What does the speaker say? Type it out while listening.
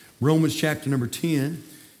Romans chapter number 10,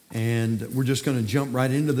 and we're just going to jump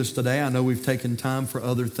right into this today. I know we've taken time for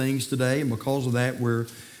other things today, and because of that, we're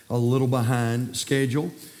a little behind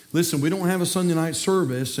schedule. Listen, we don't have a Sunday night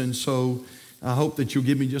service, and so I hope that you'll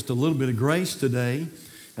give me just a little bit of grace today.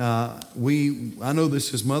 I know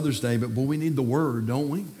this is Mother's Day, but boy, we need the Word, don't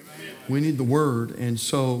we? We need the Word, and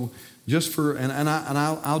so just for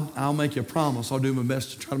I'll make you a promise. I'll do my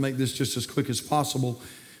best to try to make this just as quick as possible,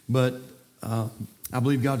 but I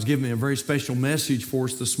believe God's given me a very special message for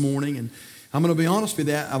us this morning, and I'm going to be honest with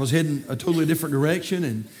you. I was heading a totally different direction,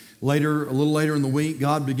 and a little later in the week,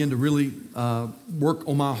 God began to really work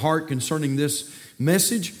on my heart concerning this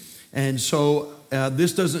message. And so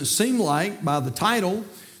this doesn't seem like, by the title,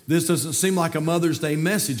 this doesn't seem like a Mother's Day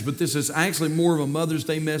message, but this is actually more of a Mother's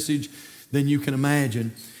Day message than you can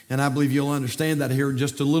imagine. And I believe you'll understand that here in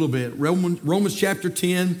just a little bit. Romans chapter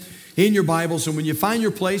 10 in your Bibles. And when you find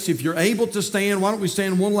your place, if you're able to stand, why don't we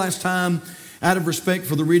stand one last time out of respect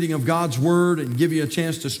for the reading of God's Word and give you a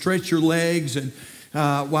chance to stretch your legs and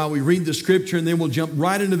while we read the Scripture, and then we'll jump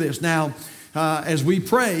right into this. Now, as we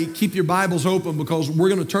pray, keep your Bibles open because we're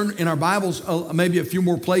going to turn in our Bibles maybe a few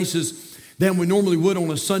more places than we normally would on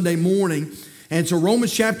a Sunday morning. And so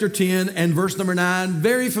Romans chapter 10 and verse number 9,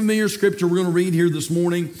 very familiar Scripture we're going to read here this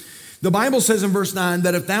morning. The Bible says in verse 9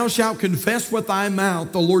 that if thou shalt confess with thy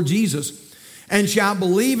mouth the Lord Jesus and shalt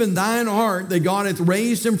believe in thine heart that God hath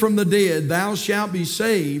raised him from the dead, thou shalt be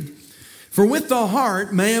saved. For with the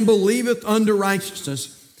heart man believeth unto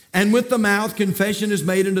righteousness, and with the mouth confession is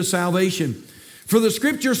made unto salvation. For the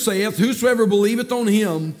Scripture saith, whosoever believeth on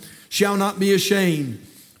him shall not be ashamed.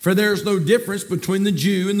 For there is no difference between the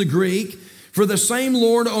Jew and the Greek, for the same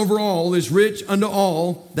Lord over all is rich unto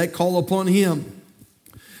all that call upon him.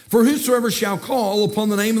 For whosoever shall call upon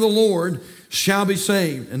the name of the Lord shall be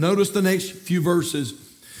saved. And notice the next few verses.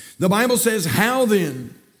 The Bible says, how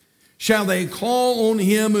then shall they call on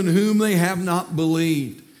him in whom they have not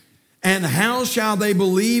believed? And how shall they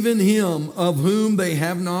believe in him of whom they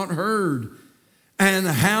have not heard? And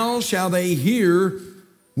how shall they hear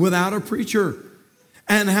without a preacher?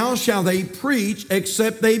 And how shall they preach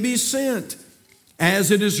except they be sent?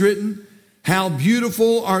 As it is written, how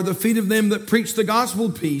beautiful are the feet of them that preach the gospel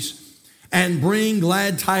of peace and bring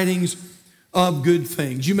glad tidings of good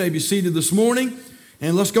things. You may be seated this morning,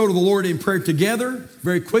 and let's go to the Lord in prayer together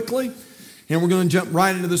very quickly. And we're going to jump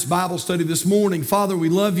right into this Bible study this morning. Father, we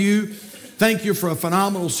love you. Thank you for a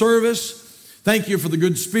phenomenal service. Thank you for the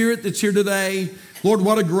good spirit that's here today. Lord,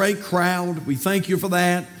 what a great crowd. We thank you for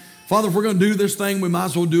that. Father, if we're going to do this thing, we might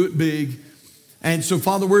as well do it big. And so,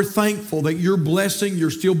 Father, we're thankful that you're blessing, you're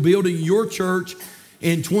still building your church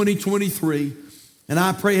in 2023. And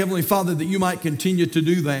I pray, Heavenly Father, that you might continue to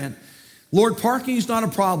do that. Lord, parking is not a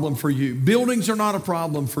problem for you. Buildings are not a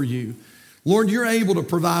problem for you. Lord, you're able to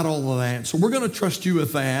provide all of that. So we're going to trust you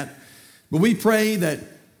with that. But we pray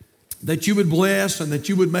that you would bless and that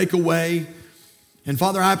you would make a way. And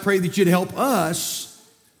Father, I pray that you'd help us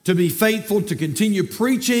to be faithful to continue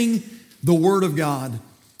preaching the Word of God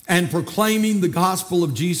and proclaiming the gospel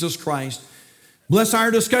of Jesus Christ. Bless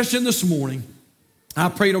our discussion this morning. I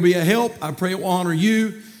pray it'll be a help. I pray it will honor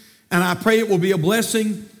you. And I pray it will be a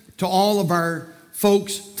blessing to all of our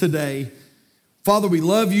folks today. Father, we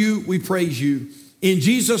love you. We praise you. In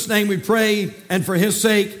Jesus' name we pray, and for his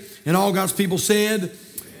sake, and all God's people said,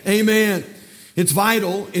 amen. It's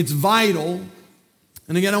vital. It's vital.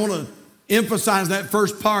 And again, I want to emphasize that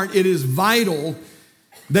first part. It is vital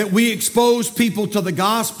that we expose people to the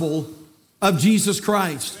gospel of Jesus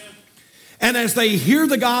Christ. And as they hear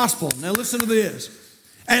the gospel, now listen to this.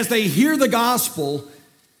 As they hear the gospel,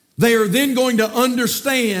 they are then going to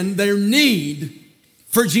understand their need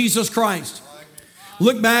for Jesus Christ.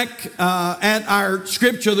 Look back at our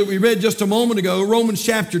scripture that we read just a moment ago, Romans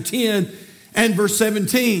chapter 10 and verse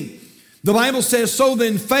 17. The Bible says, so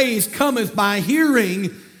then faith cometh by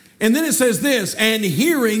hearing. And then it says this, and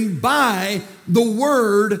hearing by the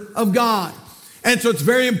word of God. And so it's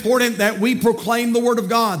very important that we proclaim the word of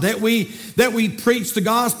God, that we preach the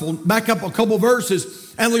gospel. Back up a couple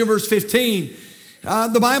verses and look at verse 15.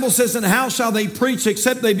 The Bible says, and how shall they preach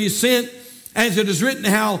except they be sent? As it is written,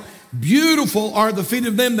 how beautiful are the feet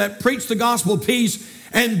of them that preach the gospel of peace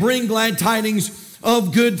and bring glad tidings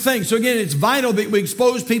of good things. So again, it's vital that we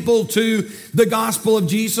expose people to the gospel of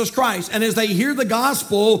Jesus Christ. And as they hear the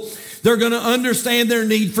gospel, they're going to understand their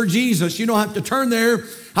need for Jesus. You don't have to turn there.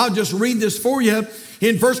 I'll just read this for you.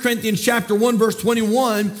 In 1 Corinthians chapter 1, verse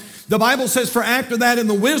 21, the Bible says, for after that in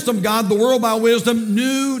the wisdom of God, the world by wisdom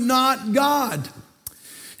knew not God.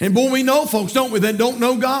 And boy, we know folks, don't we, that don't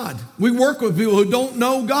know God. We work with people who don't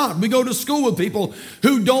know God. We go to school with people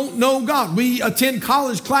who don't know God. We attend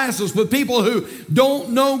college classes with people who don't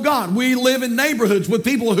know God. We live in neighborhoods with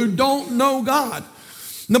people who don't know God.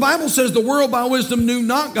 And the Bible says the world by wisdom knew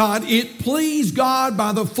not God. It pleased God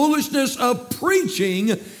by the foolishness of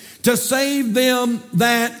preaching to save them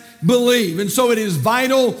that believe. And so it is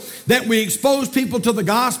vital that we expose people to the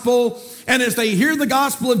gospel. And as they hear the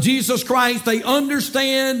gospel of Jesus Christ, they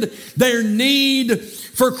understand their need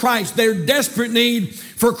for Christ, their desperate need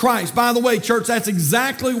for Christ. By the way, church, that's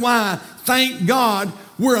exactly why, thank God,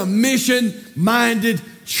 we're a mission-minded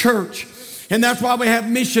church. And that's why we have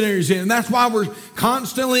missionaries in. And that's why we're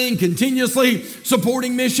constantly and continuously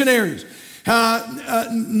supporting missionaries.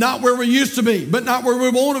 Not where we used to be, but not where we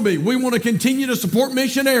want to be. We want to continue to support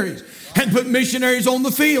missionaries and put missionaries on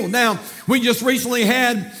the field. Now, we just recently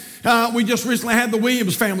had the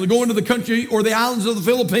Williams family go into the country or the islands of the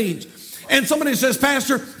Philippines. And somebody says,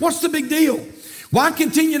 Pastor, what's the big deal? Why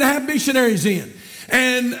continue to have missionaries in?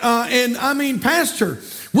 And I mean, Pastor,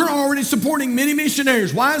 we're already supporting many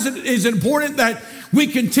missionaries. Why is it important that we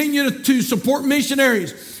continue to support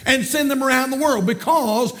missionaries and send them around the world?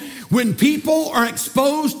 Because when people are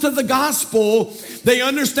exposed to the gospel, they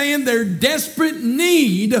understand their desperate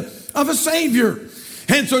need of a Savior.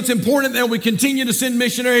 And so it's important that we continue to send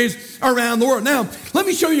missionaries around the world. Now, let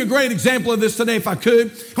me show you a great example of this today, if I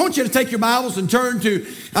could. I want you to take your Bibles and turn to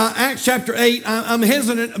Acts chapter 8. I'm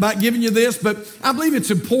hesitant about giving you this, but I believe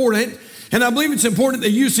it's important. And I believe it's important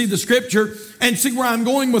that you see the scripture and see where I'm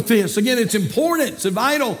going with this. Again, it's important, it's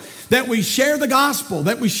vital that we share the gospel,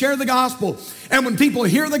 And when people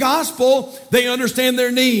hear the gospel, they understand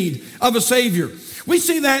their need of a Savior. We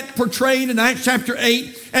see that portrayed in Acts chapter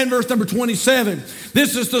 8 and verse number 27.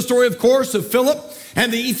 This is the story, of course, of Philip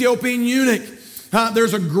and the Ethiopian eunuch.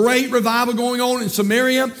 There's a great revival going on in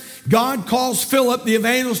Samaria. God calls Philip, the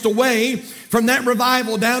evangelist, away from that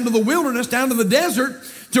revival down to the wilderness, down to the desert,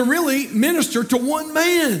 to really minister to one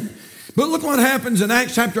man. But look what happens in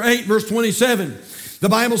Acts chapter 8, verse 27. The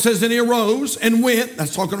Bible says, and he arose and went.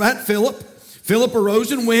 That's talking about Philip. Philip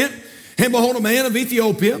arose and went, and behold, a man of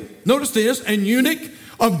Ethiopia, notice this, an eunuch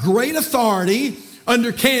of great authority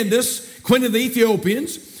under Candace, queen of the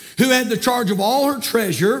Ethiopians, who had the charge of all her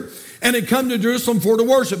treasure, and had come to Jerusalem for to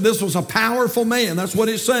worship. This was a powerful man. That's what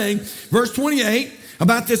it's saying. Verse 28,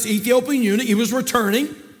 about this Ethiopian eunuch, he was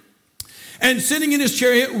returning, and sitting in his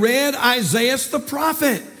chariot read Isaiah the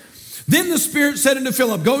prophet. Then the Spirit said unto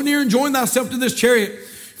Philip, go near and join thyself to this chariot.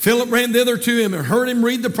 Philip ran thither to him and heard him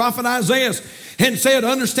read the prophet Isaiah, and said,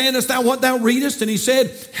 understandest thou what thou readest? And he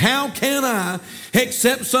said, how can I,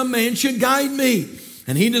 except some man should guide me?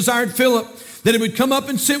 And he desired Philip that he would come up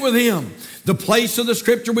and sit with him. The place of the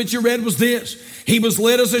scripture which he read was this: he was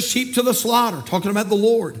led as a sheep to the slaughter, talking about the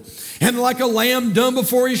Lord, and like a lamb dumb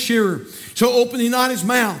before his shearer, so opened he not his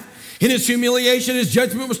mouth. In his humiliation, his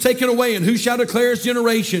judgment was taken away, and who shall declare his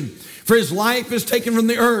generation? For his life is taken from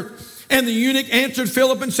the earth. And the eunuch answered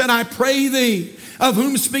Philip and said, I pray thee, of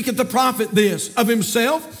whom speaketh the prophet this? Of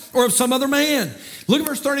himself or of some other man? Look at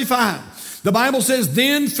verse 35. The Bible says,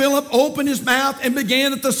 then Philip opened his mouth and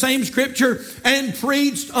began at the same scripture and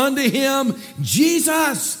preached unto him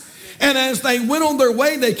Jesus. And as they went on their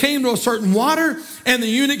way, they came to a certain water, and the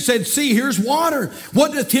eunuch said, see, here's water.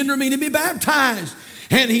 What doth hinder me to be baptized?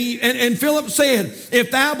 And Philip said,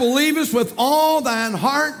 if thou believest with all thine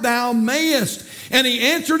heart, thou mayest. And he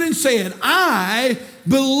answered and said, I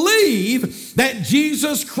believe that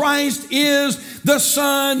Jesus Christ is the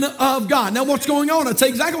Son of God. Now what's going on? I'll tell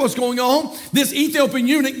you exactly what's going on. This Ethiopian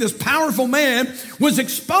eunuch, this powerful man, was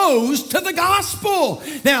exposed to the gospel.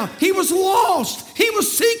 Now he was lost. He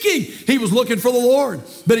was seeking. He was looking for the Lord,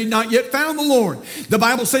 but he had not yet found the Lord. The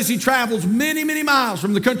Bible says he travels many, many miles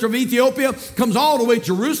from the country of Ethiopia, comes all the way to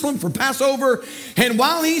Jerusalem for Passover. And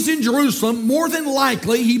while he's in Jerusalem, more than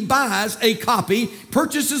likely he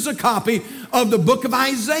purchases a copy of the book of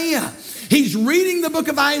Isaiah. He's reading the book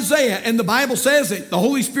of Isaiah, and the Bible says that the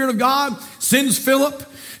Holy Spirit of God sends Philip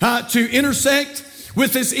to intersect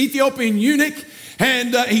with this Ethiopian eunuch.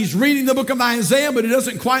 And he's reading the book of Isaiah, but he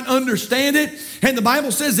doesn't quite understand it. And the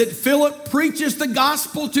Bible says that Philip preaches the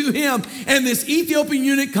gospel to him, and this Ethiopian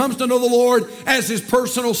eunuch comes to know the Lord as his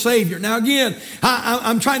personal Savior. Now again,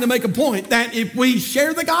 I'm trying to make a point that if we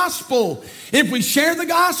share the gospel,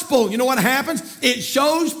 you know what happens? It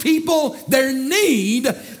shows people their need,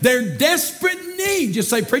 their desperate need.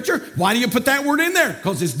 Just say, preacher, why do you put that word in there?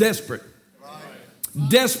 Because it's desperate. Right.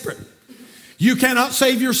 Desperate. You cannot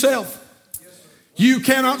save yourself. You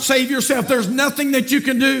cannot save yourself. There's nothing that you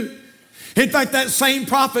can do. In fact, that same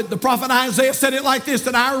prophet, the prophet Isaiah, said it like this,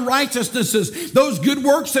 that our righteousnesses, those good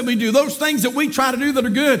works that we do, those things that we try to do that are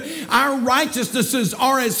good, our righteousnesses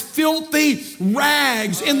are as filthy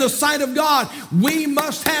rags in the sight of God. We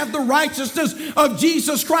must have the righteousness of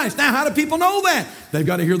Jesus Christ. Now, how do people know that? They've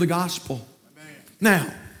got to hear the gospel. Amen.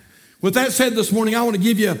 Now, with that said this morning, I want to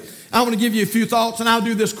give you a few thoughts, and I'll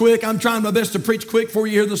do this quick. I'm trying my best to preach quick for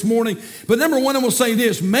you here this morning. But number one, I will say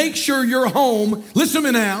this. Make sure your home, listen to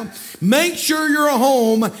me now, make sure your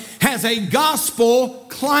home has a gospel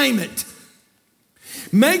climate.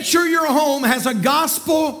 Make sure your home has a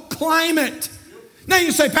gospel climate. Now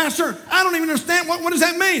you say, Pastor, I don't even understand. What does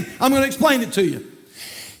that mean? I'm going to explain it to you.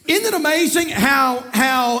 Isn't it amazing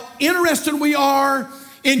how interested we are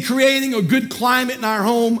in creating a good climate in our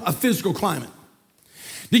home, a physical climate?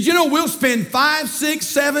 Did you know we'll spend $5,000,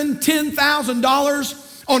 $6,000, $7,000,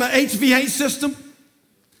 $10,000 on an HVAC system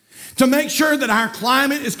to make sure that our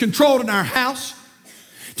climate is controlled in our house,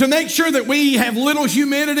 to make sure that we have little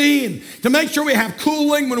humidity, and to make sure we have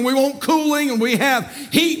cooling when we want cooling, and we have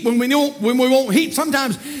heat when we want heat.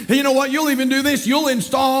 Sometimes, you know what, you'll even do this. You'll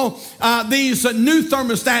install these new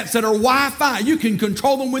thermostats that are Wi-Fi. You can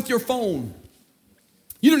control them with your phone.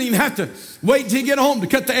 You don't even have to wait till you get home to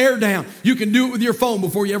cut the air down. You can do it with your phone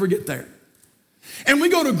before you ever get there. And we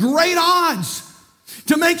go to great odds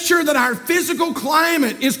to make sure that our physical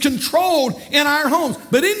climate is controlled in our homes.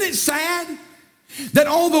 But isn't it sad that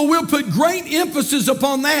although we'll put great emphasis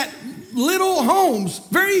upon that, little homes,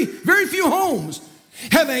 very, very few homes,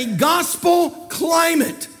 have a gospel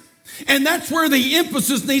climate? And that's where the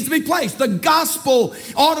emphasis needs to be placed. The gospel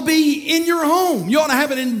ought to be in your home. You ought to have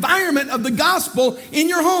an environment of the gospel in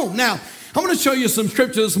your home. Now, I want to show you some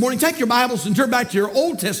scripture this morning. Take your Bibles and turn back to your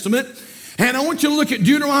Old Testament. And I want you to look at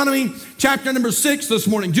Deuteronomy chapter number 6 this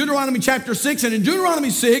morning. Deuteronomy chapter 6. And in Deuteronomy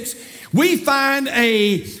 6, we find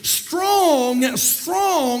a strong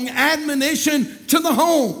admonition to the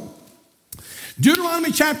home.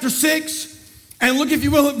 Deuteronomy chapter 6. And look, if you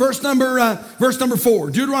will, at verse number 4.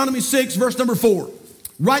 Deuteronomy 6, verse number 4.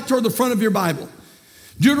 Right toward the front of your Bible.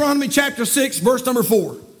 Deuteronomy chapter 6, verse number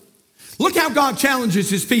 4. Look how God challenges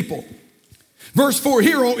his people. Verse 4,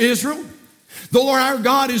 Hear, O Israel, the Lord our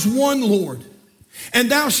God is one Lord. And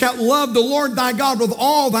thou shalt love the Lord thy God with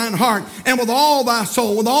all thine heart, and with all thy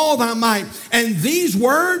soul, with all thy might. And these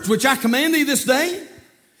words which I command thee this day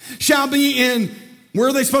shall be in, where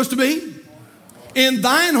are they supposed to be? In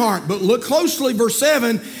thine heart. But look closely, verse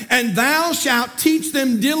 7, and thou shalt teach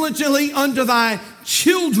them diligently unto thy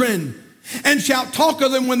children, and shalt talk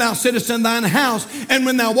of them when thou sittest in thine house, and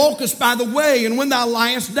when thou walkest by the way, and when thou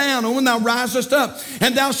liest down, and when thou risest up.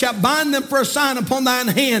 And thou shalt bind them for a sign upon thine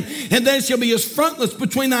hand, and they shall be as frontlets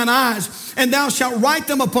between thine eyes. And thou shalt write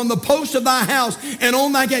them upon the posts of thy house and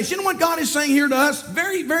on thy gates. You know what God is saying here to us?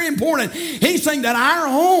 Very, very important. He's saying that our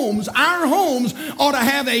homes ought to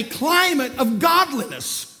have a climate of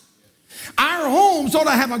godliness. Our homes ought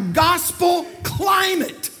to have a gospel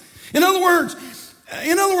climate. In other words,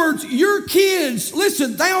 your kids,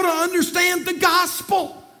 listen, they ought to understand the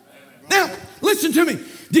gospel. Now, listen to me.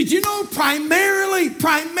 Did you know primarily,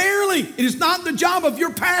 it is not the job of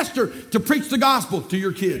your pastor to preach the gospel to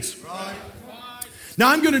your kids.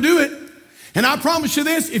 Now, I'm going to do it, and I promise you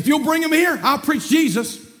this, if you'll bring them here, I'll preach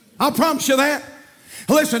Jesus. I'll promise you that.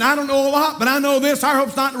 Listen, I don't know a lot, but I know this. Our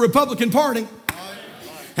hope's not in the Republican Party,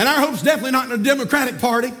 and our hope's definitely not in the Democratic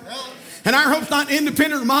Party. And our hope's not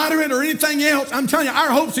independent or moderate or anything else. I'm telling you,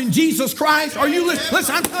 our hope's in Jesus Christ. Are you listening?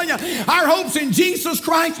 Listen, I'm telling you, our hope's in Jesus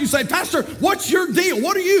Christ. You say, Pastor, what's your deal?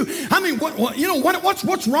 What are you? I mean,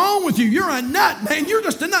 what's wrong with you? You're a nut, man. You're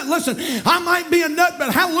just a nut. Listen, I might be a nut,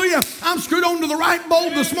 but hallelujah, I'm screwed on to the right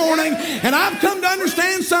bulb this morning. And I've come to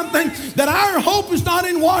understand something, that our hope is not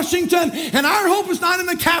in Washington, and our hope is not in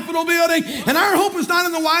the Capitol building, and our hope is not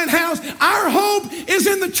in the White House. Our hope is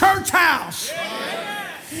in the church house.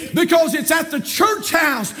 Because it's at the church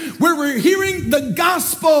house where we're hearing the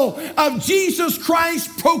gospel of Jesus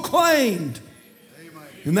Christ proclaimed. Amen.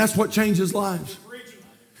 And that's what changes lives.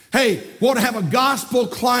 Hey, we ought to have a gospel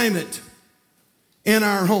climate in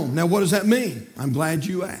our home. Now, what does that mean? I'm glad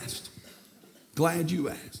you asked. Glad you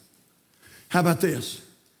asked. How about this?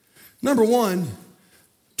 Number one,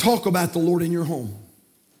 talk about the Lord in your home.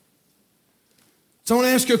 So I want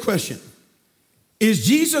to ask you a question. Is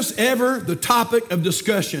Jesus ever the topic of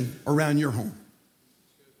discussion around your home?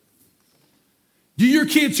 Do your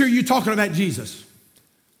kids hear you talking about Jesus?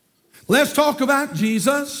 Let's talk about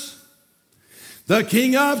Jesus. The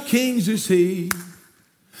King of Kings is He.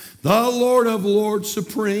 The Lord of Lords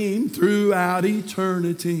supreme throughout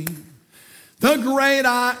eternity. The great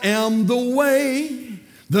I am, the way,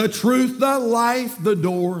 the truth, the life, the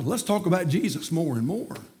door. Let's talk about Jesus more and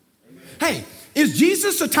more. Amen. Hey, is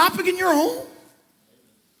Jesus a topic in your home?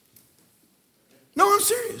 No, I'm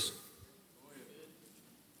serious.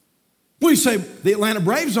 We say the Atlanta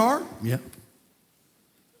Braves are. Yeah.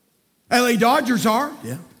 LA Dodgers are.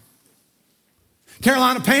 Yeah.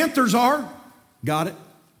 Carolina Panthers are. Got it.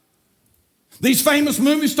 These famous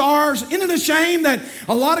movie stars. Isn't it a shame that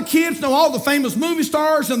a lot of kids know all the famous movie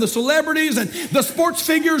stars and the celebrities and the sports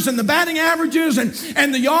figures and the batting averages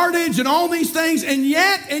and the yardage and all these things, and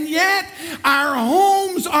yet our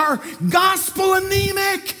homes are gospel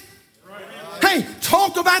anemic. Hey,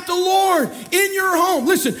 talk about the Lord in your home.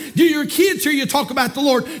 Listen, do your kids hear you talk about the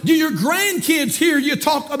Lord? Do your grandkids hear you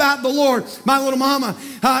talk about the Lord? My little mama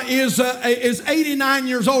is 89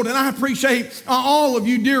 years old, and I appreciate all of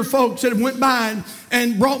you dear folks that have went by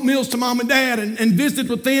and brought meals to mom and dad and visited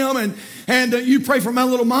with them, and you pray for my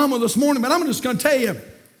little mama this morning. But I'm just going to tell you,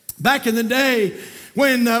 back in the day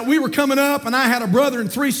when we were coming up, and I had a brother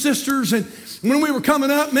and 3 sisters, and when we were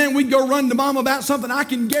coming up, man, we'd go run to mom about something. I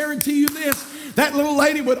can guarantee you this. That little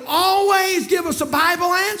lady would always give us a Bible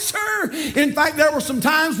answer. In fact, there were some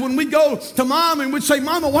times when we'd go to mom and we'd say,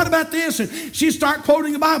 Mama, what about this? And she'd start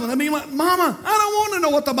quoting the Bible. And I'd be like, Mama, I don't want to know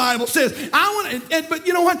what the Bible says. But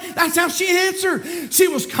you know what? That's how she answered. She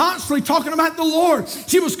was constantly talking about the Lord.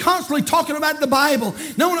 She was constantly talking about the Bible.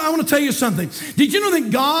 Now, I want to tell you something. Did you know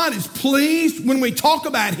that God is pleased when we talk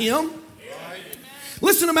about Him?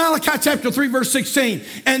 Listen to Malachi chapter 3, verse 16.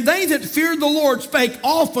 And they that feared the Lord spake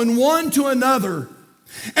often one to another.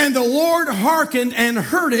 And the Lord hearkened and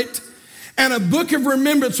heard it. And a book of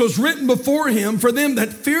remembrance was written before him for them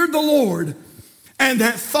that feared the Lord and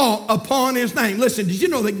that thought upon his name. Listen, did you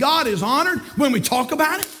know that God is honored when we talk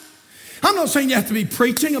about it? I'm not saying you have to be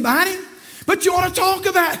preaching about him, but you ought to talk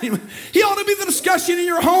about him. He ought to be the discussion in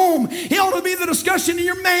your home. He ought to be the discussion in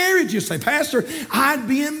your marriage. You say, Pastor, I'd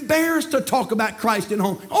be embarrassed to talk about Christ in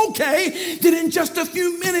home. Okay, then in just a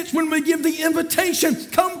few minutes when we give the invitation,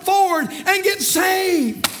 come forward and get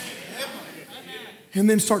saved. And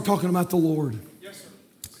then start talking about the Lord. Yes,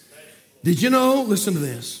 sir. Did you know, listen to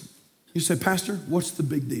this. You say, Pastor, what's the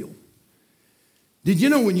big deal? Did you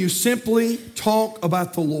know when you simply talk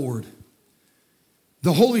about the Lord,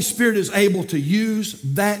 the Holy Spirit is able to use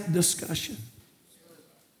that discussion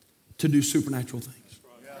to do supernatural things?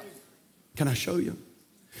 Can I show you?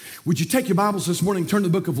 Would you take your Bibles this morning and turn to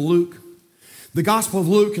the book of Luke, the Gospel of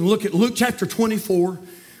Luke, and look at Luke chapter 24.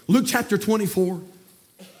 Luke chapter 24.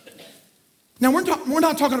 Now, we're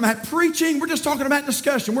not talking about preaching. We're just talking about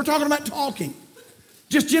discussion. We're talking about talking.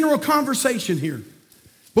 Just general conversation here.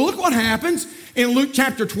 But look what happens in Luke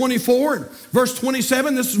chapter 24, verse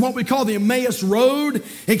 27. This is what we call the Emmaus Road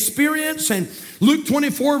experience. And Luke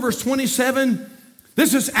 24, verse 27,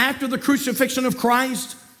 this is after the crucifixion of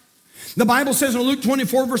Christ. The Bible says in Luke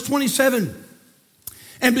 24, verse 27,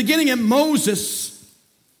 and beginning at Moses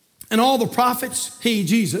and all the prophets, he,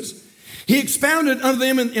 Jesus, he expounded unto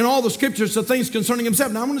them in all the scriptures the things concerning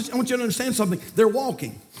himself. Now, I want you to understand something. They're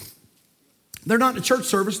walking. They're not in a church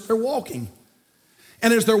service. They're walking.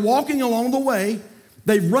 And as they're walking along the way,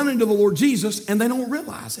 they run into the Lord Jesus and they don't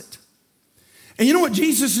realize it. And you know what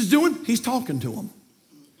Jesus is doing? He's talking to them.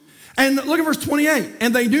 And look at verse 28.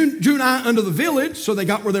 And they drew nigh unto the village, so they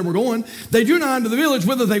got where they were going. They drew nigh unto the village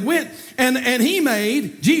whither they went. And he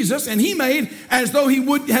made, Jesus, and he made as though he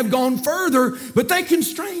would have gone further, but they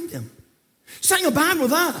constrained him, saying, Abide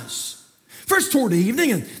with us. First toward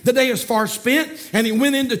evening, and the day is far spent, and he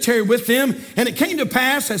went in to tarry with them. And it came to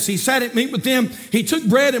pass, as he sat at meat with them, he took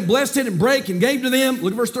bread and blessed it and brake and gave to them.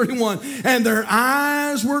 Look at verse 31. And their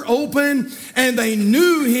eyes were open, and they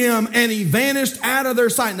knew him, and he vanished out of their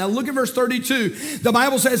sight. Now look at verse 32. The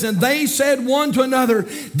Bible says, and they said one to another,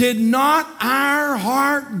 did not our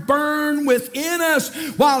heart burn within us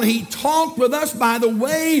while he talked with us by the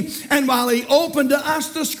way, and while he opened to us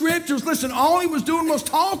the scriptures? Listen, all he was doing was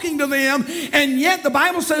talking to them. And yet the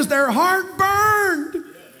Bible says their heart burned.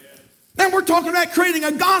 And we're talking about creating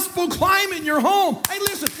a gospel climate in your home. Hey,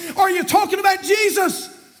 listen, are you talking about Jesus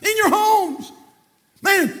in your homes?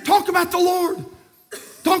 Man, talk about the Lord.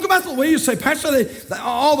 Talk about the way you say, Pastor,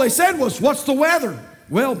 all they said was, what's the weather?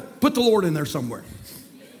 Well, put the Lord in there somewhere.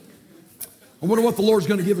 I wonder what the Lord's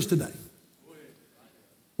going to give us today.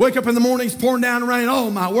 Wake up in the morning, it's pouring down rain. Oh,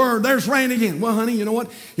 my word, there's rain again. Well, honey, you know what?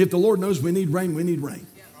 If the Lord knows we need rain, we need rain.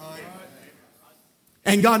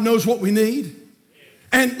 And God knows what we need.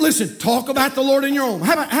 And listen, talk about the Lord in your home.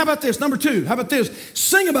 How about this? Number 2, how about this?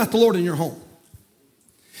 Sing about the Lord in your home.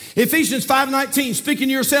 Ephesians 5:19, speaking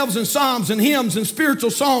to yourselves in psalms and hymns and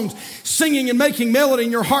spiritual songs, singing and making melody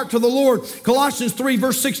in your heart to the Lord. Colossians 3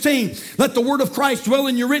 verse 16, let the word of Christ dwell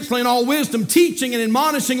in you richly in all wisdom, teaching and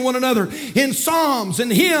admonishing one another in psalms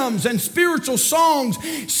and hymns and spiritual songs,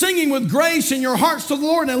 singing with grace in your hearts to the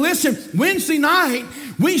Lord. Now listen, Wednesday night,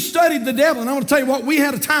 we studied the devil, and I want to tell you what, we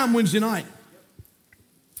had a time Wednesday night.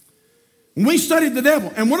 We studied the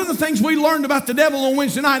devil, and one of the things we learned about the devil on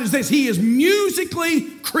Wednesday night is this: he is musically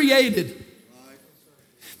created.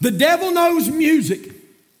 The devil knows music,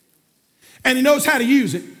 and he knows how to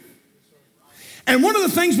use it. And one of the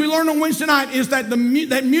things we learned on Wednesday night is that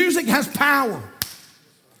that music has power.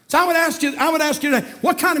 So I would ask you today,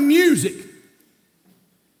 what kind of music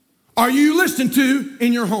are you listening to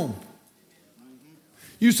in your home?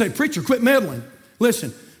 You say, preacher, quit meddling.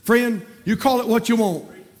 Listen, friend, you call it what you want.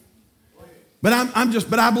 But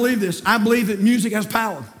I believe this. I believe that music has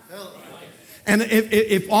power. And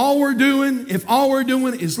if all we're doing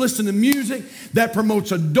is listen to music that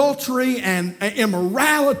promotes adultery and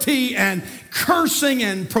immorality and cursing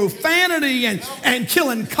and profanity and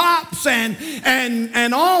killing cops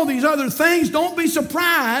and all these other things, don't be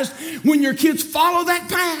surprised when your kids follow that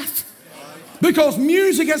path. Because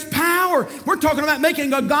music has power. We're talking about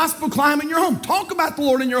making a gospel climate in your home. Talk about the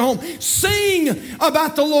Lord in your home. Sing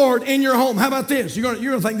about the Lord in your home. How about this? You're going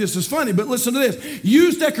to think this is funny, but listen to this.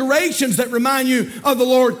 Use decorations that remind you of the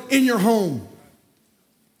Lord in your home.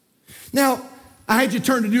 Now, I had you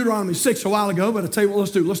turn to Deuteronomy 6 a while ago, but I'll tell you what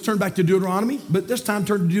let's do. Let's turn back to Deuteronomy, but this time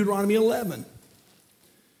turn to Deuteronomy 11.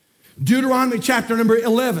 Deuteronomy chapter number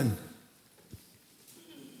 11.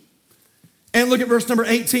 And look at verse number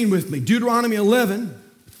 18 with me. Deuteronomy 11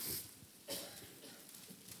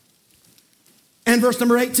 and verse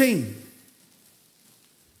number 18.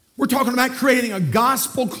 We're talking about creating a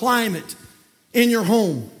gospel climate in your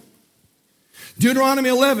home. Deuteronomy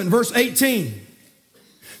 11 verse 18.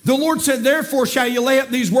 The Lord said, therefore shall you lay up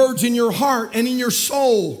these words in your heart and in your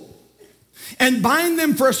soul, and bind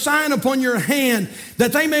them for a sign upon your hand,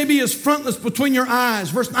 that they may be as frontlets between your eyes.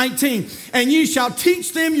 Verse 19, and ye shall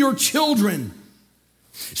teach them your children,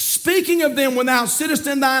 speaking of them when thou sittest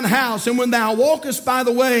in thine house, and when thou walkest by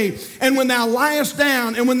the way, and when thou liest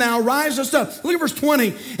down, and when thou risest up. Look at verse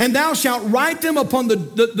 20, and thou shalt write them upon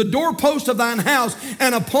the doorpost of thine house,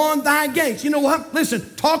 and upon thy gates. You know what?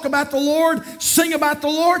 Listen, talk about the Lord, sing about the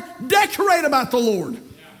Lord, decorate about the Lord.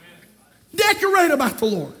 Decorate about the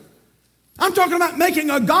Lord. I'm talking about making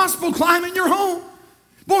a gospel climate in your home.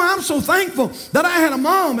 Boy, I'm so thankful that I had a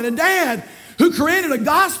mom and a dad who created a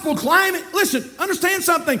gospel climate. Listen, understand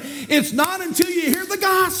something. It's not until you hear the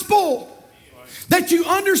gospel that you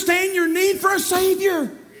understand your need for a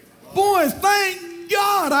Savior. Boy, thank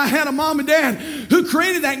God I had a mom and dad who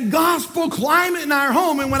created that gospel climate in our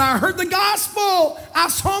home. And when I heard the gospel, I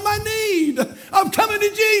saw my need of coming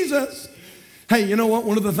to Jesus. Hey, you know what?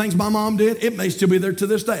 One of the things my mom did, it may still be there to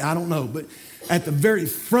this day, I don't know, but at the very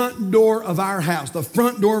front door of our house, the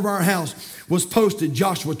front door of our house was posted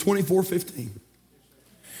Joshua 24:15.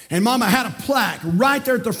 And Mama had a plaque right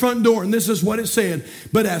there at the front door, and this is what it said: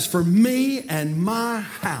 but as for me and my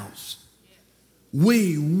house,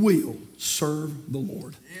 we will serve the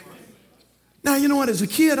Lord. Now, you know what? As a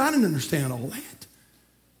kid, I didn't understand all that.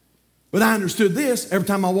 But I understood this. Every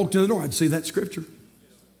time I walked in the door, I'd see that scripture.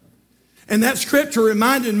 And that scripture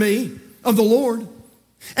reminded me of the Lord.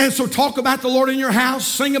 And so talk about the Lord in your house,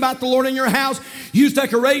 sing about the Lord in your house, use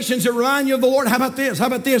decorations that remind you of the Lord. How about this? How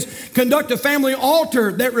about this? Conduct a family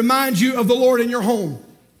altar that reminds you of the Lord in your home.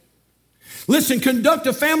 Listen, conduct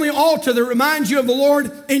a family altar that reminds you of the Lord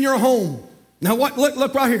in your home. Now what?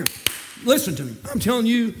 Look right here. Listen to me. I'm telling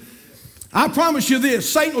you, I promise you this,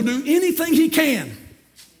 Satan will do anything he can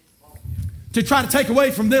to try to take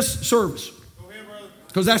away from this service.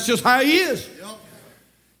 Because that's just how he is.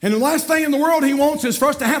 And the last thing in the world he wants is for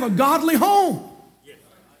us to have a godly home.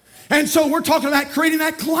 And so we're talking about creating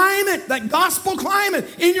that climate, that gospel climate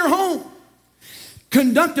in your home.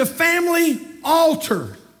 Conduct a family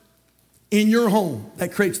altar in your home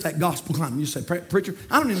that creates that gospel climate. You say, preacher,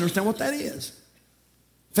 I don't even understand what that is.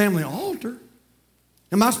 Family altar?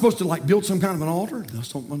 Am I supposed to build some kind of an altar?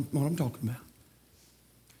 That's not what I'm talking about.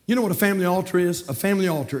 You know what a family altar is? A family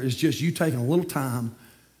altar is just you taking a little time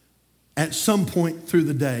at some point through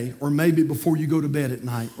the day, or maybe before you go to bed at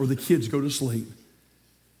night, or the kids go to sleep.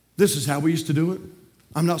 This is how we used to do it.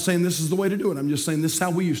 I'm not saying this is the way to do it. I'm just saying this is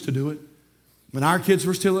how we used to do it. When our kids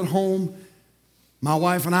were still at home, my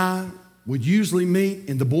wife and I would usually meet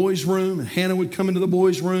in the boys' room, and Hannah would come into the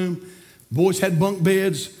boys' room. Boys had bunk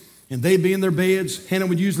beds, and they'd be in their beds. Hannah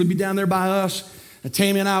would usually be down there by us. And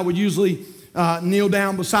Tammy and I would usually kneel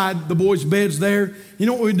down beside the boys' beds there. You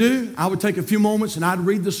know what we'd do? I would take a few moments and I'd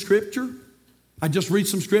read the scripture. I'd just read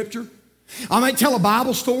some scripture. I might tell a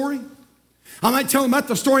Bible story. I might tell them about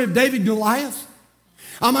the story of David and Goliath.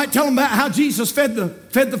 I might tell them about how Jesus fed the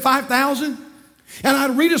 5,000. And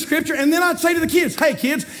I'd read a scripture, and then I'd say to the kids, hey,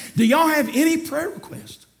 kids, do y'all have any prayer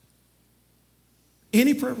requests?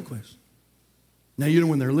 Any prayer requests? Now, you know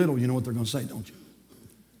when they're little, you know what they're going to say, don't you?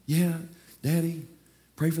 Yeah, Daddy,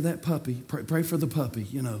 pray for that puppy. Pray for the puppy,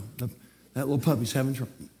 you know. That little puppy's having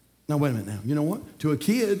trouble. Now, wait a minute now. You know what? To a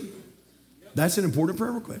kid, that's an important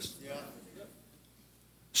prayer request.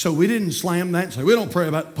 So we didn't slam that and say, we don't pray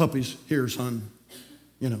about puppies here, son.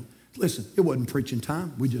 You know, listen, it wasn't preaching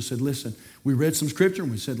time. We just said, listen, we read some scripture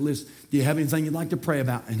and we said, listen, do you have anything you'd like to pray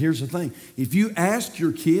about? And here's the thing. If you ask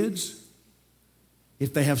your kids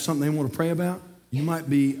if they have something they want to pray about, you might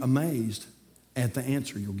be amazed at the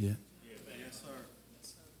answer you'll get. Yes, sir.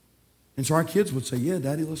 And so our kids would say, yeah,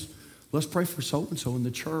 Daddy, let's pray for so-and-so in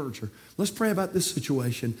the church, or let's pray about this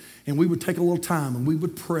situation. And we would take a little time and we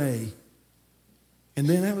would pray. And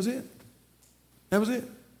then that was it. That was it.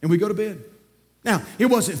 And we go to bed. Now, it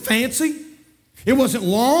wasn't fancy. It wasn't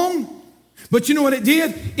long. But you know what it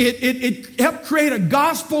did? It helped create a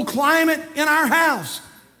gospel climate in our house.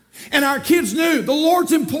 And our kids knew the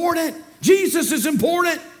Lord's important. Jesus is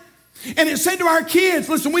important. And it said to our kids,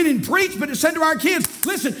 listen, we didn't preach, but it said to our kids,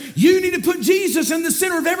 listen, you need to put Jesus in the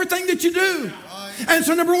center of everything that you do. And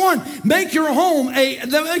so number one, make sure your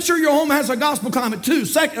home has a gospel climate.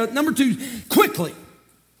 Number two, quickly,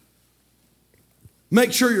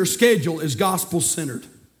 make sure your schedule is gospel-centered.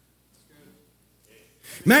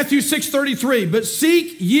 Matthew 6:33, but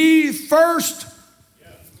seek ye first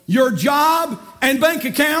your job and bank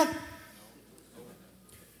account,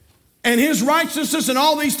 and his righteousness, and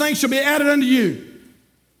all these things shall be added unto you.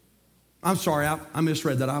 I'm sorry, I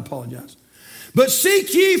misread that. I apologize. But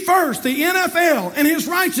seek ye first the NFL and his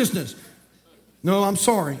righteousness. No, I'm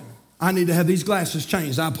sorry. I need to have these glasses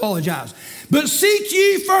changed. I apologize. But seek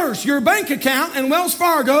ye first your bank account and Wells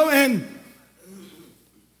Fargo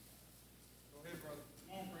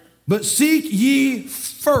but seek ye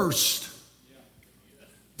first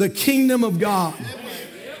the kingdom of God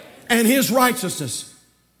and his righteousness.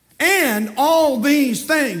 And all these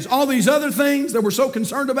things, all these other things that we're so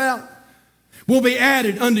concerned about, will be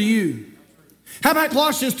added unto you. How about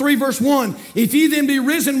Colossians 3 verse 1? If ye then be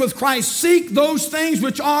risen with Christ, seek those things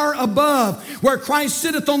which are above, where Christ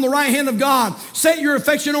sitteth on the right hand of God. Set your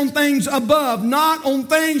affection on things above, not on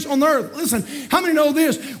things on the earth. Listen, how many know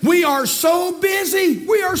this? We are so busy.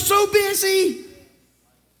 We are so busy.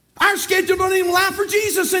 Our schedule don't even allow for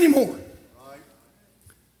Jesus anymore.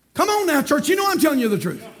 Come on now, church. You know I'm telling you the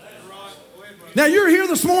truth. Now, you're here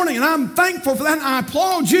this morning, and I'm thankful for that, and I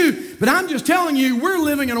applaud you. But I'm just telling you, we're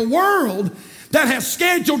living in a world that has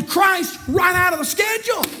scheduled Christ right out of the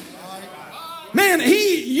schedule. Man,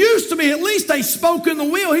 he used to be at least a spoke in the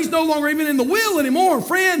wheel. He's no longer even in the wheel anymore,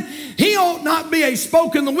 friend. He ought not be a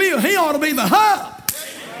spoke in the wheel. He ought to be the hub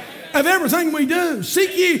of everything we do.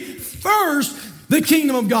 Seek ye first the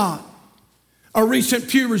kingdom of God. A recent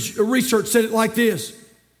Pew Research said it like this.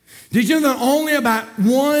 Did you know that only about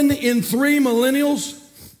 1 in 3 millennials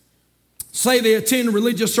say they attend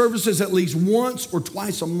religious services at least once or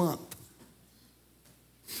twice a month?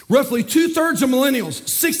 Roughly 2/3 of millennials,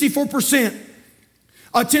 64%,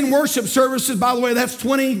 attend worship services. By the way, that's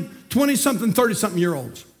 20-something, 30-something year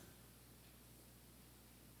olds.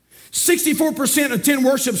 64% attend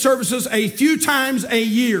worship services a few times a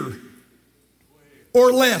year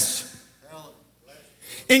or less,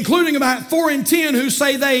 including about 4 in 10 who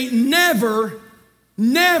say they never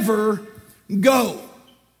go.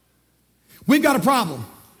 We've got a problem.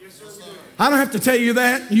 I don't have to tell you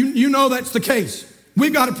that. You know that's the case.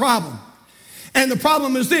 We've got a problem. And the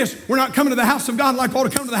problem is this. We're not coming to the house of God like we ought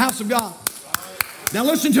to come to the house of God. Now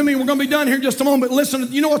listen to me. We're going to be done here in just a moment. But listen,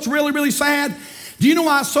 you know what's really, really sad? Do you know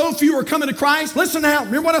why so few are coming to Christ? Listen now.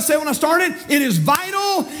 Remember what I said when I started? It is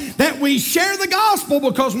vital that we share the gospel,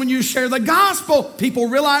 because when you share the gospel, people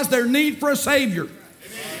realize their need for a Savior.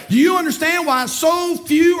 Do you understand why so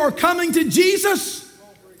few are coming to Jesus?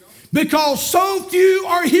 Because so few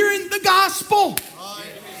are hearing the gospel.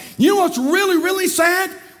 You know what's really, really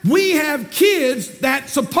sad? We have kids that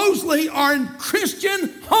supposedly are in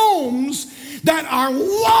Christian homes that are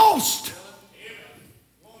lost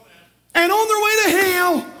and on their way to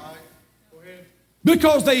hell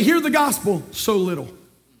because they hear the gospel so little.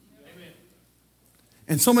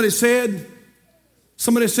 And somebody said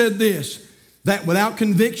this, that without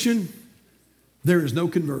conviction, there is no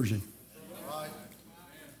conversion.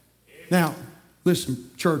 Now, Listen,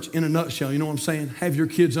 church, in a nutshell, you know what I'm saying? Have your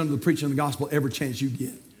kids under the preaching of the gospel every chance you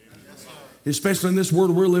get. Especially in this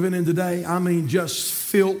world we're living in today. I mean, just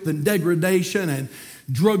filth and degradation and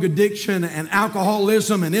drug addiction and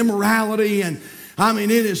alcoholism and immorality. And I mean,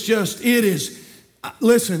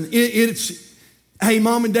 listen, hey,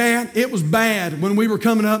 mom and dad, it was bad when we were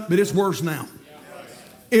coming up, but it's worse now.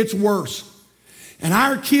 It's worse. And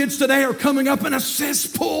our kids today are coming up in a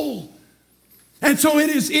cesspool. And so it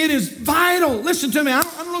is vital. Listen to me. I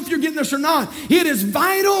don't know if you're getting this or not. It is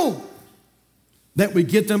vital that we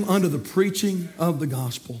get them under the preaching of the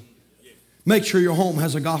gospel. Make sure your home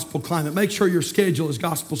has a gospel climate. Make sure your schedule is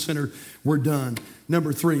gospel-centered. We're done.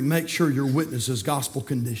 Number 3, make sure your witness is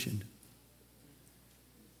gospel-conditioned.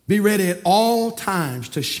 Be ready at all times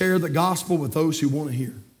to share the gospel with those who want to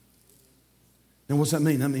hear. And what's that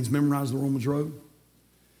mean? That means memorize the Romans Road.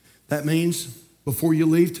 That means before you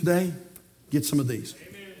leave today, get some of these.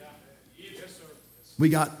 We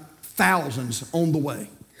got thousands on the way.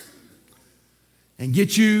 And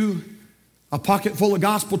get you a pocket full of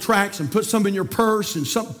gospel tracts and put some in your purse and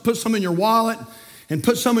put some in your wallet and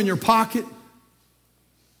put some in your pocket.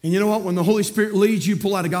 And you know what? When the Holy Spirit leads you,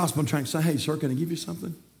 pull out a gospel tract and say, hey, sir, can I give you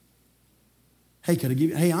something?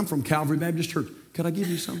 Hey, I'm from Calvary Baptist Church. Could I give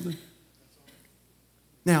you something?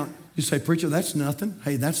 Now, you say, preacher, that's nothing.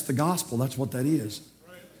 Hey, that's the gospel. That's what that is.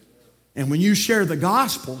 And when you share the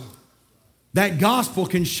gospel, that gospel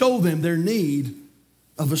can show them their need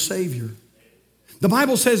of a Savior. The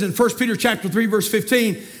Bible says in 1 Peter chapter 3, verse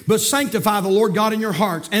 15, but sanctify the Lord God in your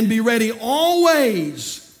hearts and be ready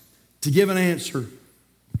always to give an answer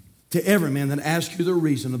to every man that asks you the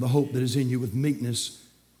reason of the hope that is in you with meekness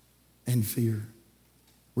and fear.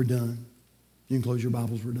 We're done. You can close your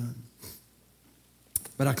Bibles, we're done.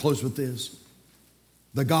 But I close with this.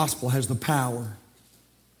 The gospel has the power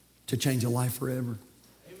to change a life forever.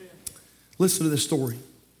 Amen. Listen to this story.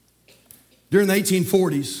 During the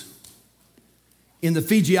 1840s, in the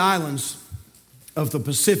Fiji Islands of the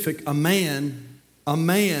Pacific, a man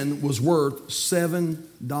was worth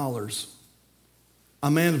 $7.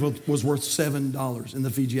 A man was worth $7 in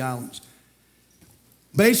the Fiji Islands.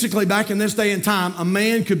 Basically, back in this day and time, a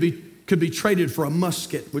man could be traded for a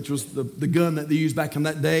musket, which was the gun that they used back in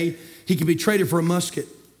that day. He could be traded for a musket.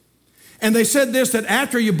 And they said this, that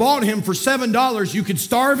after you bought him for $7, you could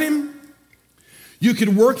starve him, you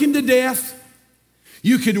could work him to death,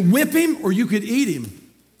 you could whip him, or you could eat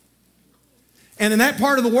him. And in that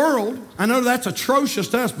part of the world, I know that's atrocious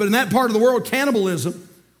to us, but in that part of the world, cannibalism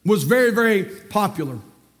was very, very popular.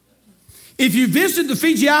 If you visited the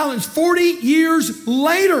Fiji Islands 40 years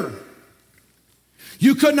later,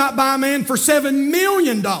 you could not buy a man for $7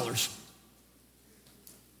 million.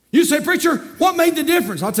 You say, preacher, what made the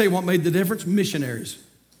difference? I'll tell you what made the difference. Missionaries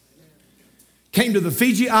came to the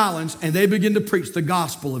Fiji Islands and they began to preach the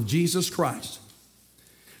gospel of Jesus Christ.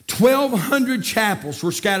 1,200 chapels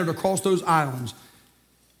were scattered across those islands.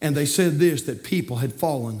 And they said this, that people had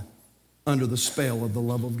fallen under the spell of the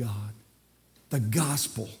love of God. The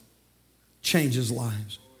gospel changes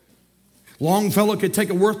lives. Longfellow could take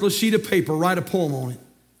a worthless sheet of paper, write a poem on it,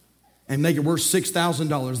 and make it worth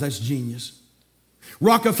 $6,000. That's genius.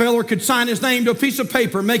 Rockefeller could sign his name to a piece of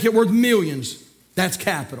paper and make it worth millions. That's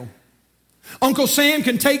capital. Uncle Sam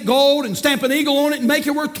can take gold and stamp an eagle on it and make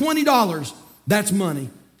it worth $20. That's money.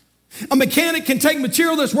 A mechanic can take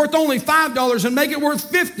material that's worth only $5 and make it worth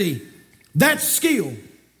 $50. That's skill.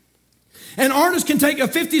 An artist can take a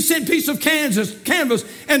 50-cent piece of canvas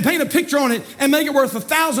and paint a picture on it and make it worth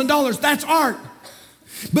 $1,000. That's art.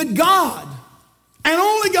 But God, and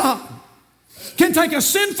only God, can take a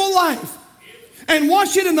sinful life and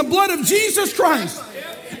wash it in the blood of Jesus Christ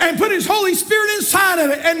and put His Holy Spirit inside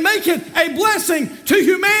of it and make it a blessing to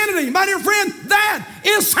humanity. My dear friend, that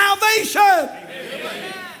is salvation.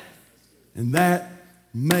 Amen. And that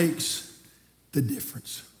makes the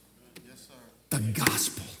difference. Yes, sir. The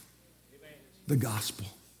gospel. The gospel.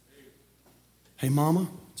 Hey, mama,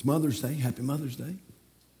 it's Mother's Day. Happy Mother's Day.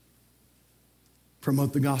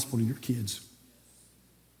 Promote the gospel to your kids.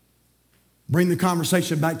 Bring the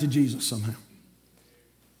conversation back to Jesus somehow.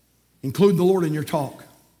 Include the Lord in your talk.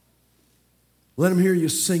 Let them hear you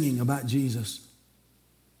singing about Jesus.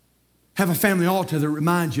 Have a family altar that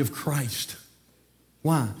reminds you of Christ.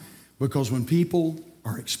 Why? Because when people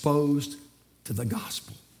are exposed to the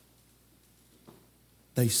gospel,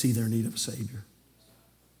 they see their need of a Savior.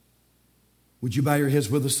 Would you bow your heads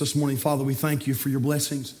with us this morning? Father, we thank you for your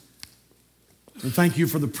blessings. And thank you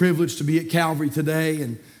for the privilege to be at Calvary today.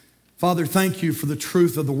 And Father, thank you for the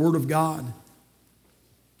truth of the Word of God.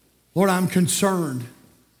 Lord, I'm concerned.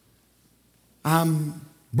 I'm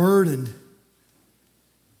burdened.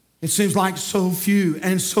 It seems like so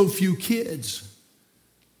few kids.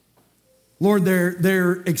 Lord,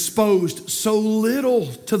 they're exposed so little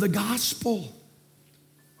to the gospel.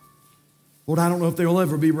 Lord, I don't know if they'll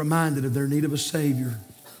ever be reminded of their need of a Savior.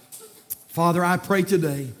 Father, I pray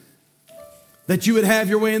today that you would have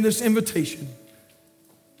your way in this invitation.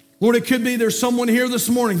 Lord, it could be there's someone here this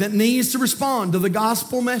morning that needs to respond to the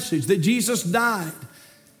gospel message that Jesus died,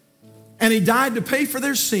 and he died to pay for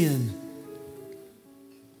their sin.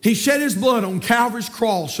 He shed his blood on Calvary's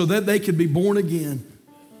cross so that they could be born again.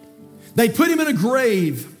 They put him in a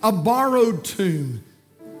grave, a borrowed tomb.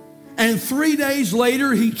 And 3 days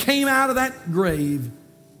later, he came out of that grave.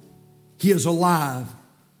 He is alive,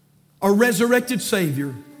 a resurrected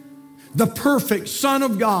Savior, the perfect Son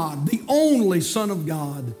of God, the only Son of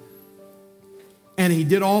God. And he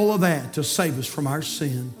did all of that to save us from our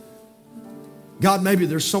sin. God, maybe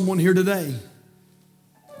there's someone here today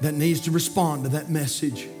that needs to respond to that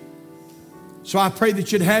message. So I pray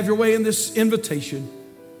that you'd have your way in this invitation,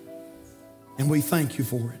 and we thank you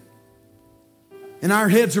for it. And our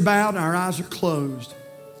heads are bowed and our eyes are closed.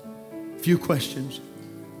 A few questions.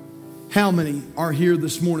 How many are here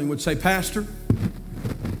this morning would say, Pastor,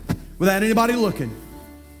 without anybody looking,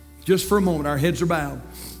 just for a moment, our heads are bowed.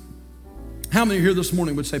 How many here this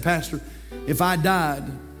morning would say, Pastor, if I died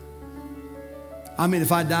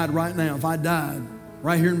right now, if I died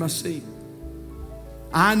right here in my seat,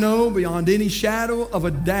 I know beyond any shadow of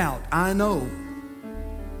a doubt, I know,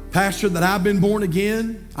 Pastor, that I've been born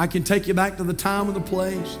again. I can take you back to the time and the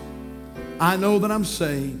place. I know that I'm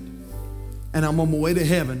saved and I'm on my way to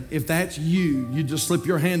heaven. If that's you, you just slip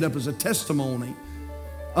your hand up as a testimony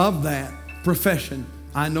of that profession.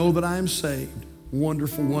 I know that I am saved.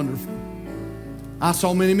 Wonderful, wonderful. I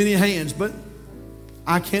saw many, many hands, but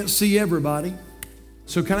I can't see everybody.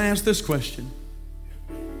 So can I ask this question?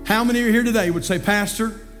 How many are here today would say,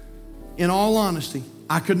 Pastor, in all honesty,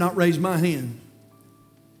 I could not raise my hand.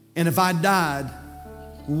 And if I died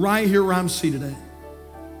right here where I'm seated at,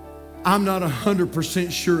 I'm not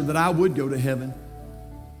 100% sure that I would go to heaven.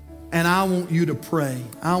 And I want you to pray.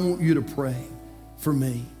 I want you to pray for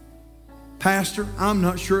me. Pastor, I'm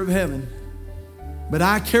not sure of heaven, but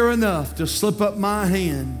I care enough to slip up my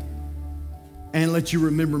hand and let you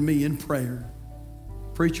remember me in prayer.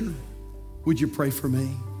 Preacher, would you pray for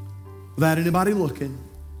me? Without anybody looking,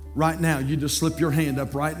 right now, you just slip your hand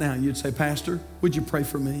up right now. You'd say, Pastor, would you pray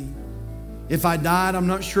for me? If I died, I'm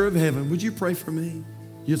not sure of heaven. Would you pray for me?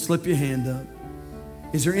 You'd slip your hand up.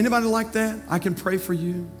 Is there anybody like that? I can pray for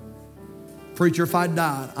you. Preacher, if I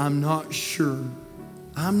died, I'm not sure.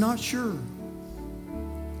 I'm not sure.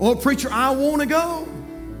 Oh, preacher, I want to go.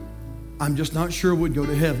 I'm just not sure would go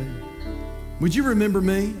to heaven. Would you remember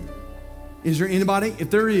me? Is there anybody?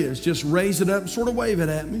 If there is, just raise it up and sort of wave it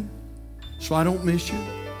at me so I don't miss you.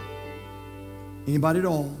 Anybody at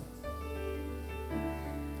all?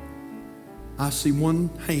 I see one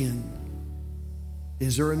hand.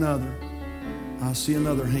 Is there another? I see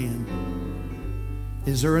another hand.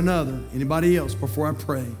 Is there another? Anybody else before I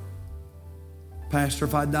pray? Pastor,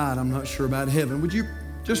 if I died, I'm not sure about heaven. Would you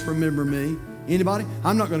just remember me? Anybody?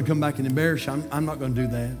 I'm not going to come back and embarrass you. I'm not going to do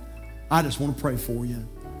that. I just want to pray for you.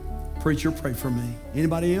 Preacher, pray for me.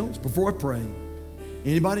 Anybody else? Before I pray,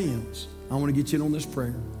 anybody else? I want to get you in on this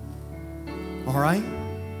prayer. All right?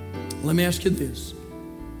 Let me ask you this.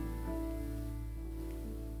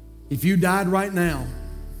 If you died right now,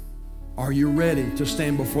 are you ready to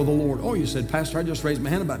stand before the Lord? Oh, you said, Pastor, I just raised my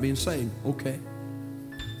hand about being saved. Okay.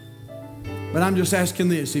 But I'm just asking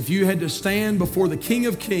this. If you had to stand before the King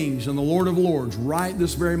of Kings and the Lord of Lords right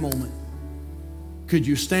this very moment, could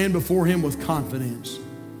you stand before him with confidence,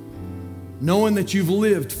 knowing that you've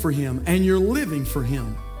lived for him and you're living for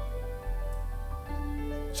him?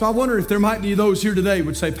 So I wonder if there might be those here today who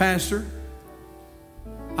would say, Pastor,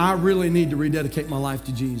 I really need to rededicate my life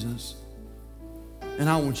to Jesus, and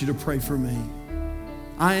I want you to pray for me.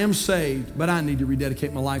 I am saved, but I need to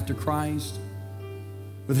rededicate my life to Christ.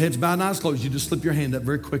 With heads bowed and eyes closed, you just slip your hand up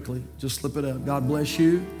very quickly. Just slip it up. God bless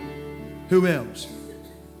you. Who else?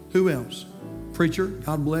 Who else? Preacher,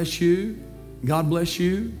 God bless you. God bless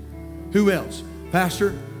you. Who else?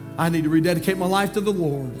 Pastor, I need to rededicate my life to the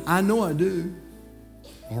Lord. I know I do.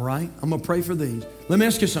 All right, I'm gonna pray for these. Let me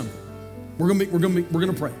ask you something. We're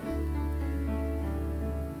gonna pray.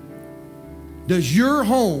 Does your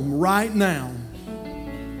home right now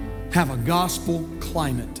have a gospel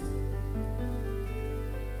climate?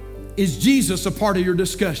 Is Jesus a part of your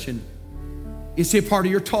discussion? Is he a part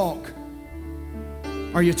of your talk?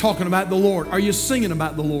 Are you talking about the Lord? Are you singing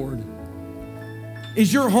about the Lord?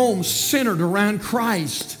 Is your home centered around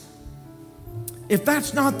Christ? If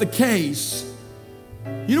that's not the case,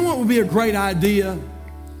 You know what would be a great idea?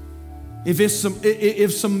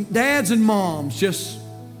 If some dads and moms just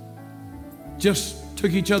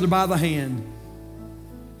took each other by the hand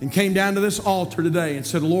and came down to this altar today and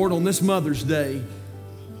said, Lord, on this Mother's Day,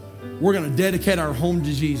 we're going to dedicate our home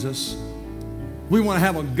to Jesus. We want to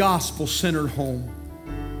have a gospel-centered home.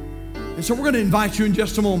 And so we're going to invite you in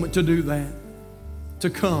just a moment to do that, to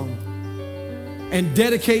come and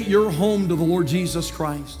dedicate your home to the Lord Jesus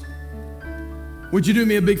Christ. Would you do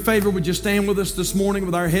me a big favor? Would you stand with us this morning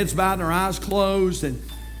with our heads bowed and our eyes closed? And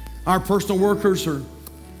our personal workers are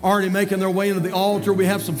already making their way into the altar. We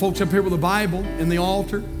have some folks up here with a Bible in the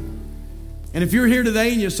altar. And if you're here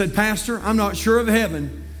today and you said, Pastor, I'm not sure of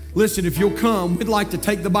heaven, listen, if you'll come, we'd like to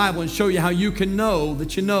take the Bible and show you how you can know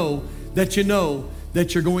that you know that you know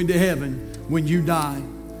that you're going to heaven when you die.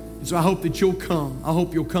 And so I hope that you'll come. I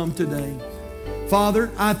hope you'll come today.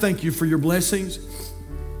 Father, I thank you for your blessings.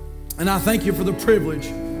 And I thank you for the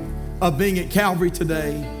privilege of being at Calvary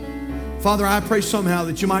today. Father, I pray somehow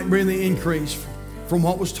that you might bring the increase from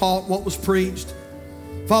what was taught, what was preached.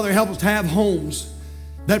 Father, help us to have homes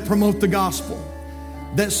that promote the gospel,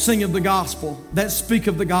 that sing of the gospel, that speak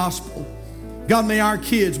of the gospel. God, may our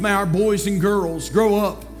kids, may our boys and girls grow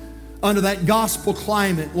up under that gospel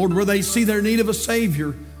climate, Lord, where they see their need of a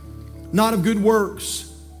Savior, not of good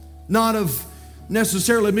works, not of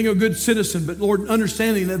necessarily being a good citizen, but Lord,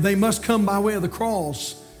 understanding that they must come by way of the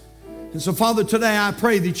cross. And so, Father, today I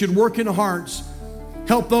pray that you'd work in the hearts,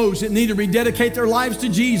 help those that need to rededicate their lives to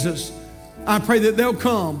Jesus. I pray that they'll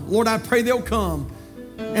come. Lord, I pray they'll come.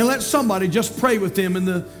 And let somebody just pray with them in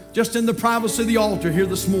the privacy of the altar here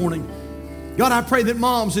this morning. God, I pray that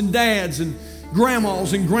moms and dads and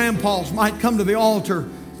grandmas and grandpas might come to the altar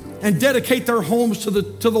and dedicate their homes to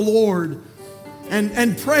the Lord.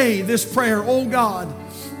 And pray this prayer, oh God,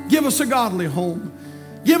 give us a godly home.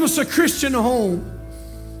 Give us a Christian home.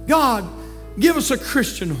 God, give us a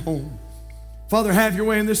Christian home. Father, have your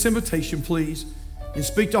way in this invitation, please. And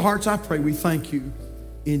speak to hearts, I pray. We thank you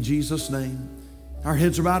in Jesus' name. Our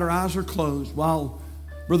heads are bowed, our eyes are closed. While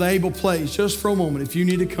Brother Abel plays, just for a moment, if you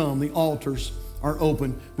need to come, the altars are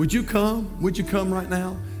open. Would you come? Would you come right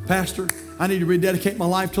now? Pastor, I need to rededicate my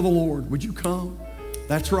life to the Lord. Would you come?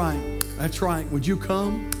 That's right. That's right. Would you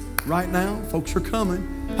come right now? Folks are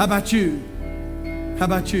coming. How about you? How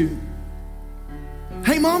about you?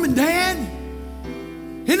 Hey, Mom and Dad,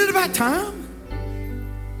 isn't it about time?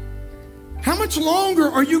 How much longer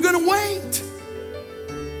are you going to wait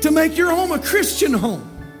to make your home a Christian home?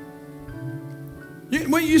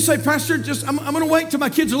 When you say, Pastor, I'm going to wait till my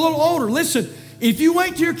kids are a little older. Listen, if you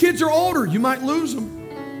wait till your kids are older, you might lose them.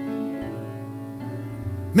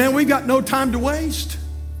 Man, we've got no time to waste.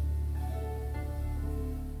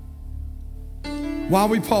 While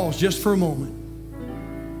we pause just for a moment,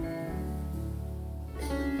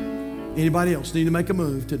 anybody else need to make a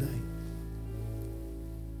move today?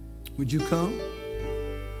 Would you come?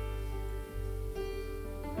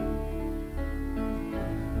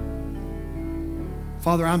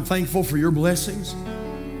 Father, I'm thankful for your blessings.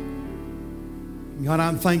 God,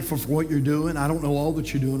 I'm thankful for what you're doing. I don't know all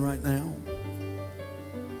that you're doing right now,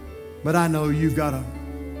 but I know you've got a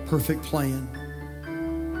perfect plan.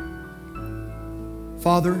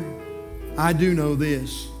 Father, I do know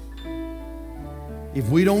this. If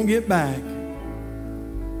we don't get back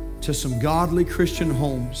to some godly Christian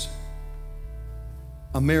homes,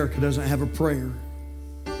 America doesn't have a prayer.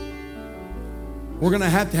 We're going to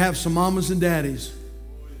have some mamas and daddies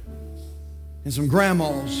and some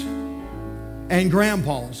grandmas and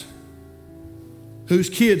grandpas whose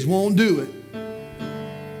kids won't do it.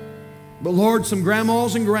 But Lord, some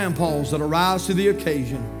grandmas and grandpas that'll rise to the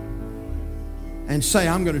occasion and say,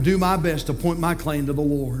 I'm going to do my best to point my claim to the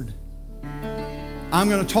Lord. I'm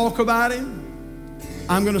going to talk about Him.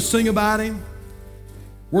 I'm going to sing about Him.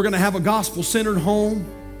 We're going to have a gospel-centered home.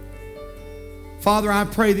 Father, I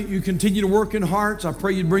pray that you continue to work in hearts. I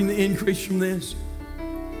pray you'd bring the increase from this.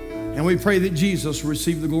 And we pray that Jesus will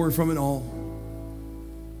receive the glory from it all.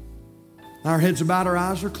 Our heads are bowed, our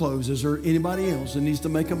eyes are closed. Is there anybody else that needs to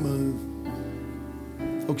make a move?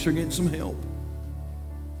 Folks are getting some help.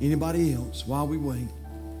 Anybody else while we wait?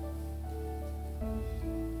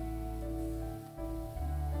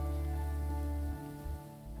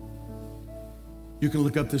 You can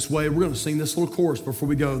look up this way. We're going to sing this little chorus before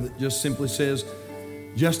we go that just simply says,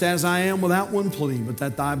 just as I am without one plea, but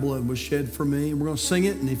that thy blood was shed for me. And we're going to sing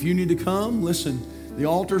it. And if you need to come, listen, the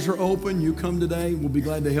altars are open. You come today. We'll be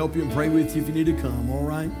glad to help you and pray with you if you need to come. All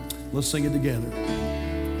right? Let's sing it together.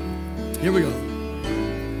 Here we go.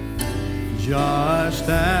 Just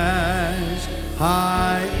as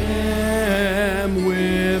I am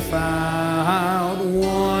without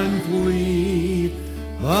one plea,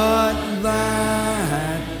 but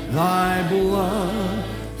that thy blood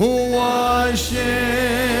was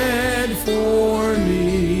shed for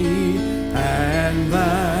me, and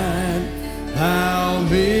that thou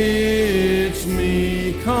bidst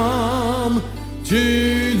me come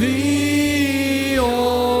to thee,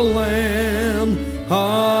 O Lamb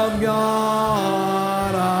of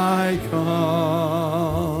God, I come.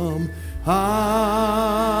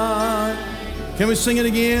 Can we sing it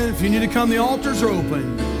again? If you need to come, the altars are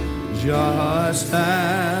open. Just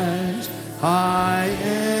as I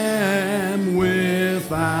am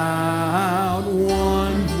without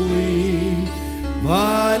one plea,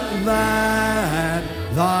 but that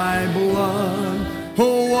thy blood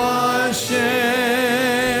was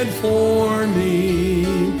shed for me,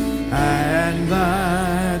 and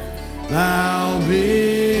that thou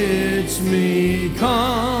bidst me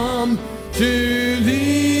come to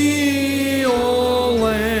thee, O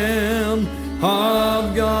Lamb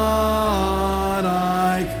of God,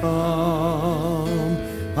 I come.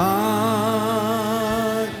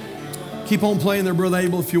 Keep on playing there, Brother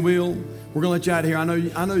Abel, if you will. We're going to let you out of here. I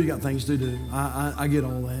know you got things to do. I get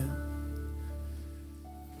all that.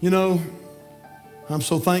 You know, I'm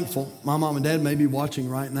so thankful. My mom and dad may be watching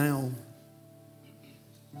right now.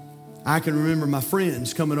 I can remember my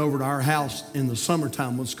friends coming over to our house in the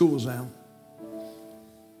summertime when school was out.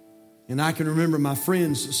 And I can remember my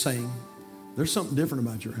friends saying, there's something different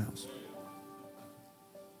about your house.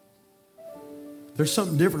 There's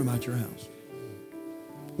something different about your house.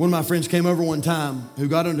 One of my friends came over one time who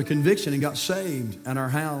got under conviction and got saved at our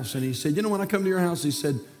house. And he said, you know, when I come to your house, he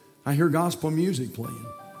said, I hear gospel music playing.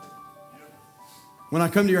 When I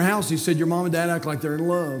come to your house, he said, your mom and dad act like they're in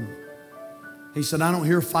love. He said, I don't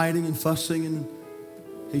hear fighting and fussing. And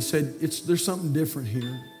he said, there's something different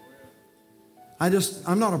here.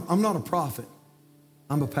 I'm not a prophet.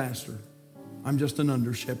 I'm a pastor. I'm just an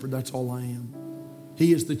under shepherd. That's all I am.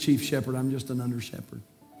 He is the chief shepherd. I'm just an under shepherd.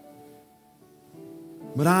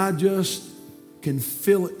 But I just can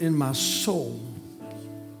feel it in my soul.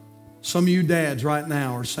 Some of you dads right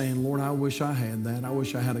now are saying, Lord, I wish I had that. I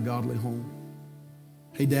wish I had a godly home.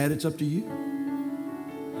 Hey, Dad, it's up to you.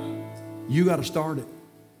 You got to start it.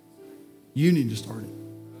 You need to start it.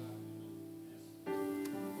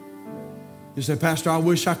 You say, Pastor, I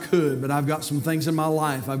wish I could, but I've got some things in my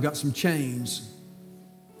life. I've got some chains.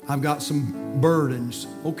 I've got some burdens.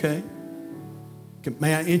 Okay.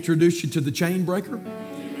 May I introduce you to the chain breaker?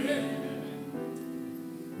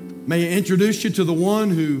 May I introduce you to the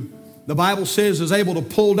one who the Bible says is able to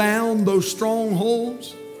pull down those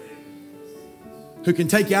strongholds, who can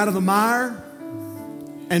take you out of the mire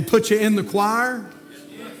and put you in the choir,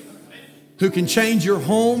 who can change your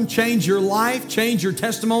home, change your life, change your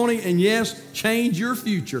testimony, and yes, change your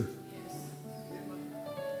future.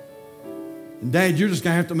 And Dad, you're just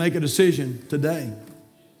going to have to make a decision today.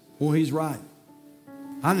 Well, he's right.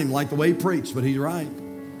 I didn't even like the way he preached, but he's right.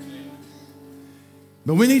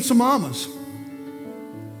 But we need some mamas.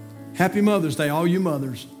 Happy Mother's Day, all you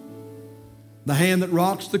mothers. The hand that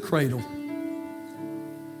rocks the cradle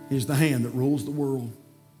is the hand that rules the world.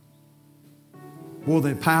 Boy,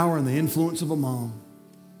 the power and the influence of a mom.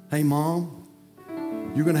 Hey, Mom,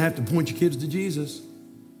 you're going to have to point your kids to Jesus.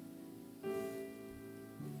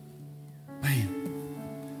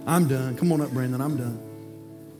 Man, I'm done. Come on up, Brandon, I'm done.